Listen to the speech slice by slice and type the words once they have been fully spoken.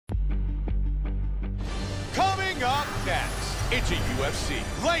It's a UFC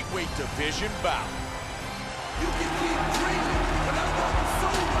lightweight division bout. You can keep dreaming, but I'm walking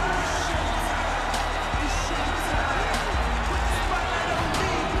so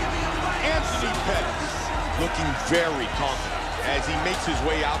Entoni Pеттis looking very confident as he makes his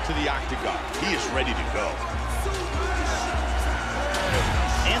way out to the octagon. He is ready to go.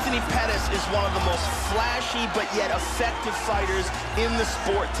 Entoni Pettis is one of the most flashy but yet effective fighters in the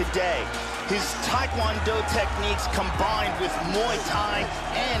sport today. His Taekwondo techniques combined with Muay Thai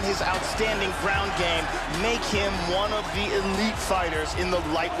and his outstanding ground game make him one of the elite fighters in the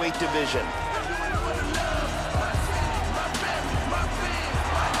lightweight division.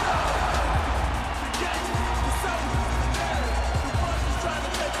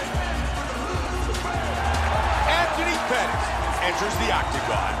 Entoni Pettis enters the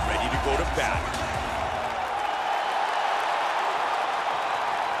octagon, ready to go to battle.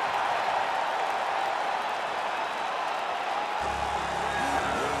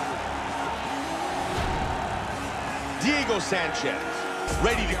 Diego Sanchez,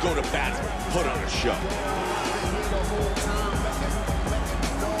 ready to go to battle, put on a show.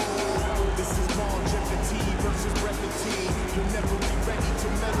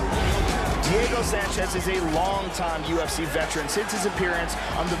 Diego Sanchez is a long-time UFC veteran since his appearance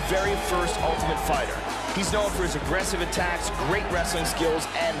on the very first Ultimate Fighter. He's known for his aggressive attacks, great wrestling skills,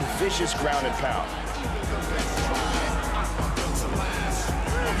 and vicious ground and pound.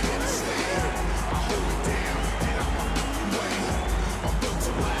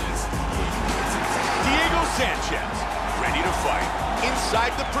 Diego Sanchez, ready to fight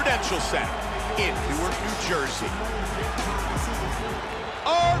inside the Prudential Center in Newark, New Jersey.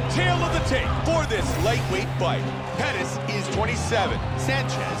 Our tale of the tape for this lightweight fight. Pettis is 27,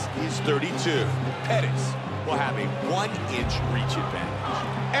 Sanchez is 32. Pettis will have a 1-inch reach advantage.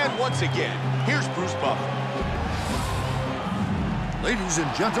 And once again, here's Bruce Buffer. Ladies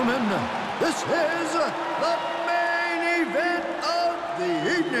and gentlemen, this is the main event of the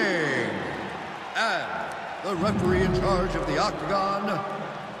evening. And the referee in charge of the octagon,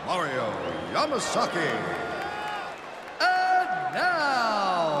 Mario Yamasaki. And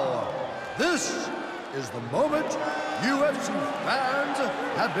now, this is the moment UFC fans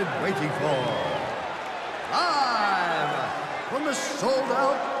have been waiting for. Live from the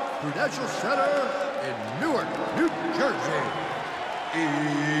sold-out Prudential Center in Newark, New Jersey.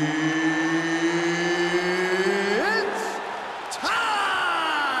 It's time!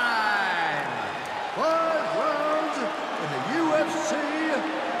 5 rounds in the UFC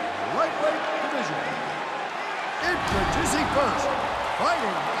lightweight division. Introducing first,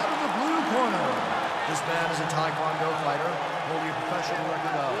 fighting out of the blue corner. This man is a Taekwondo fighter, holding a professional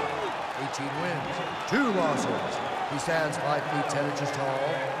record of 18 wins, 2 losses. He stands 5 feet 10 inches tall,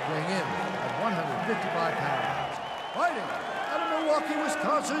 weighing in at 155 pounds. Fighting out of Milwaukee,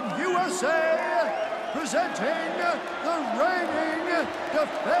 Wisconsin, USA, presenting the reigning,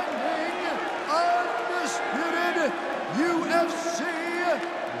 defending, undisputed UFC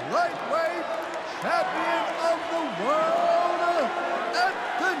lightweight champion of the world,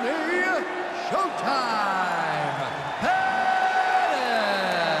 Entoni Showtime Pettis.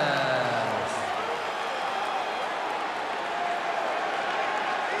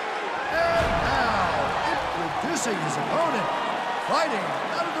 And now, introducing his opponent, fighting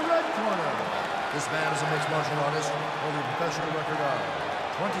out of the red corner. This man is a mixed martial artist, holding a professional record of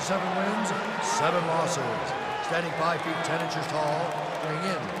 27 wins, 7 losses, standing 5 feet 10 inches tall, weighing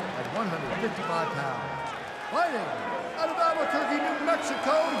in at 155 pounds. Fighting out of Albuquerque, New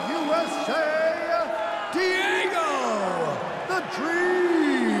Mexico, USA, Diego, the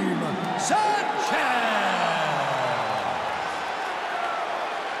Dream Sanchez.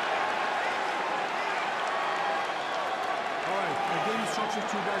 All right, I gave instructions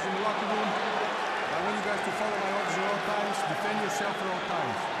to you guys in the locker room. I want you guys to follow my orders at all times, defend yourself at all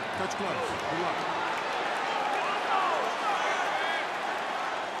times. Touch gloves. Good luck.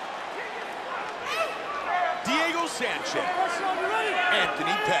 Diego Sanchez,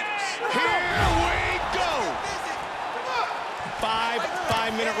 Entoni Pettis. Here we go! 5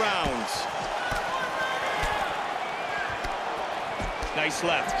 5-minute rounds. Nice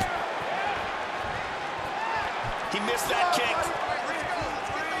left. He missed that kick.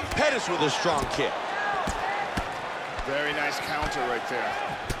 Pettis with a strong kick. Very nice counter right there.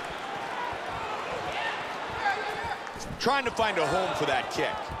 Trying to find a home for that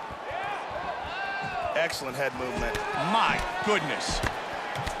kick. Excellent head movement. My goodness.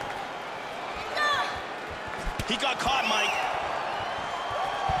 He got caught, Mike.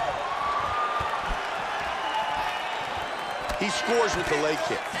 He scores with the leg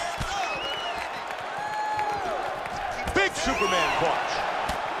kick. Big Big Superman punch.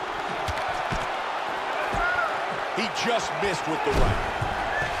 He just missed with the right.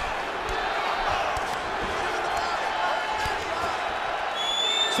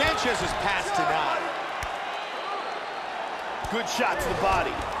 Sanchez's pass denied. Good shot to the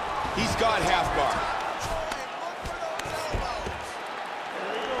body. He's got half guard.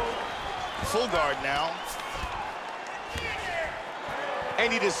 Full guard now.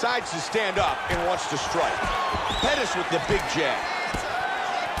 And he decides to stand up and wants to strike. Pettis with the big jab.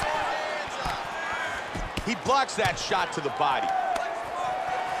 He blocks that shot to the body.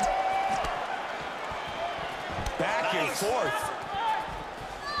 Back and forth.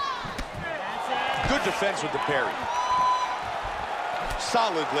 Good defense with the parry.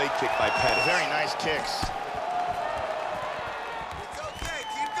 Solid leg kick by Pettis. Very nice kicks.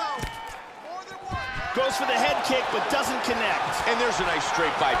 Goes for the head kick, but doesn't connect. And there's a nice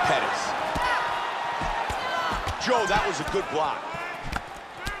straight by Pettis. Joe, that was a good block.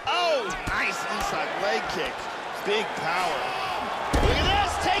 Oh, nice inside leg kick. Big power. Look at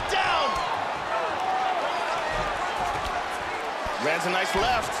this, takedown. Lands a nice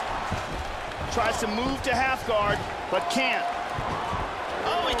left. Tries to move to half guard, but can't.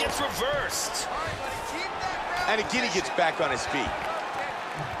 Oh, he gets reversed. And again, he gets back on his feet.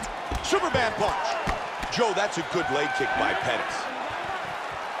 Superman punch. Joe, that's a good leg kick by Pettis.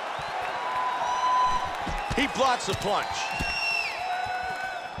 He blocks the punch.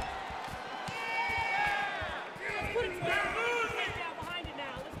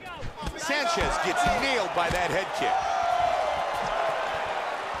 Sanchez gets nailed by that head kick.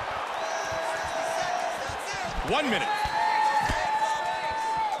 1 minute.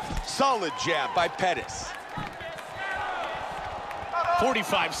 Solid jab by Pettis.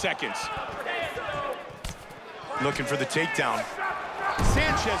 45 seconds. Looking for the takedown.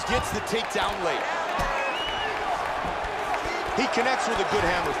 Sanchez gets the takedown late. He connects with a good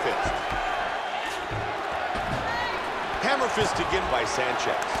hammer fist. Hammer fist again by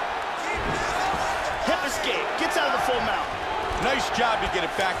Sanchez. Hip escape, gets out of the full mount. Nice job to get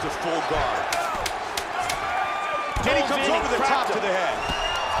it back to full guard. Then he comes over the top to the head.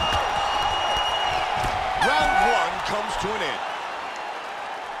 Round one comes to an end.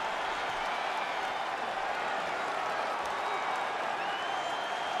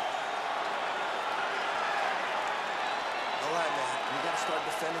 All right, man. We got to start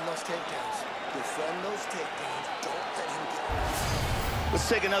defending those takedowns. Defend those takedowns. Don't let him get away. Let's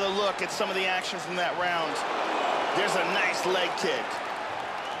take another look at some of the action from that round. There's a nice leg kick.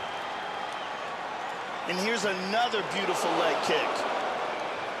 And here's another beautiful leg kick.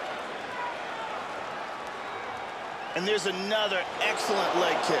 And there's another excellent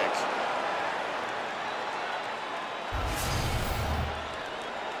leg kick.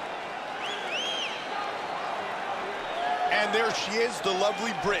 And there she is, the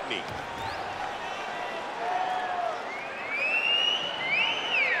lovely Brittany.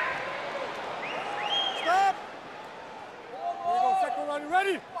 Stop! Here we go, second round. You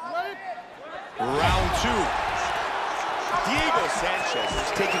ready? Ready? Round two. Diego Sanchez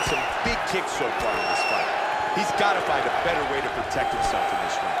has taken some big kicks so far in this fight. He's got to find a better way to protect himself in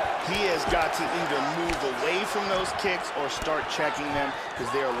this round. He has got to either move away from those kicks or start checking them because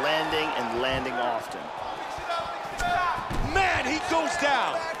they are landing and landing often. Man, he goes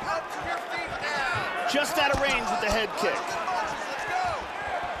down. Just out of range with the head kick.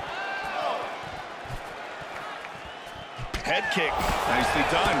 Head kick. Nicely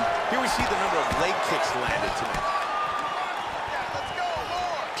done. Here we see the number of leg kicks landed tonight.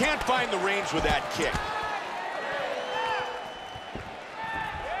 Can't find the range with that kick.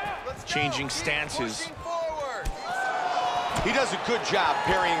 Changing stances. He does a good job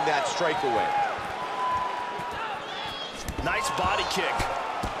parrying that strike away. Nice body kick.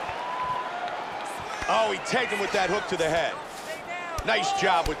 Oh, he tagged him with that hook to the head. Nice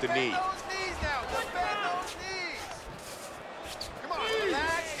job with the knee.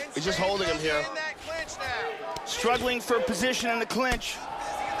 He's just holding him here. Struggling for position in the clinch.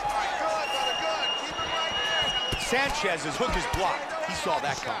 Sanchez's hook is blocked. He saw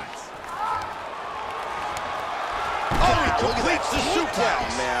that coming. Oh, he completes the suplex.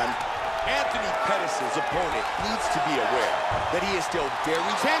 Man. Entoni Pettis' opponent needs to be aware that he is still very...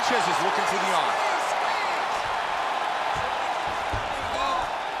 Sanchez is looking for the arm.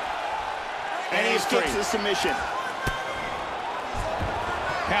 And he escapes the submission.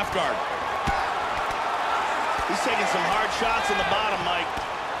 Half guard. He's taking some hard shots on the bottom, Mike.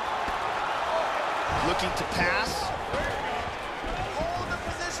 Looking to pass. Hold the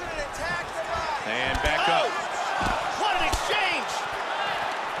position and attack the body. And back up. What an exchange!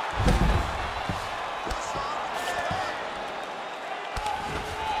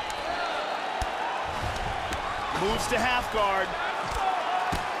 Moves to half guard.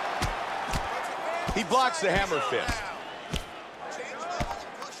 He blocks the hammer fist.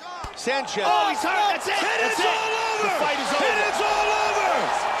 Sanchez. Oh, he's hurt. That's it. That's it. All over. The fight is over. And it's all over.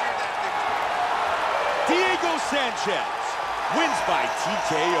 Diego Sanchez wins by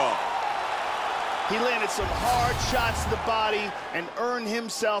TKO. He landed some hard shots to the body and earned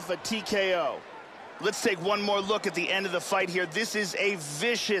himself a TKO. Let's take one more look at the end of the fight here. This is a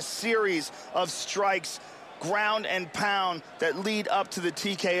vicious series of strikes, ground and pound, that lead up to the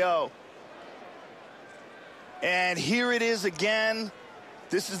TKO. And here it is again.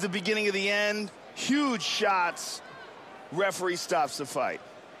 This is the beginning of the end. Huge shots. Referee stops the fight.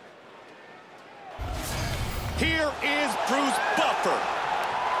 Here is Bruce Buffer.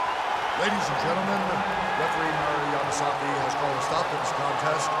 Ladies and gentlemen, referee Mari Yamasaki has called a stop to this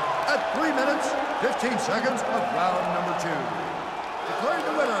contest at 3 minutes, 15 seconds of round number 2. Declaring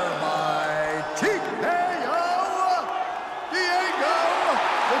the winner by TKO, Diego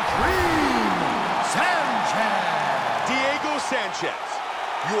the Dream Sanchez. Diego Sanchez,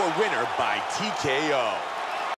 your winner by TKO.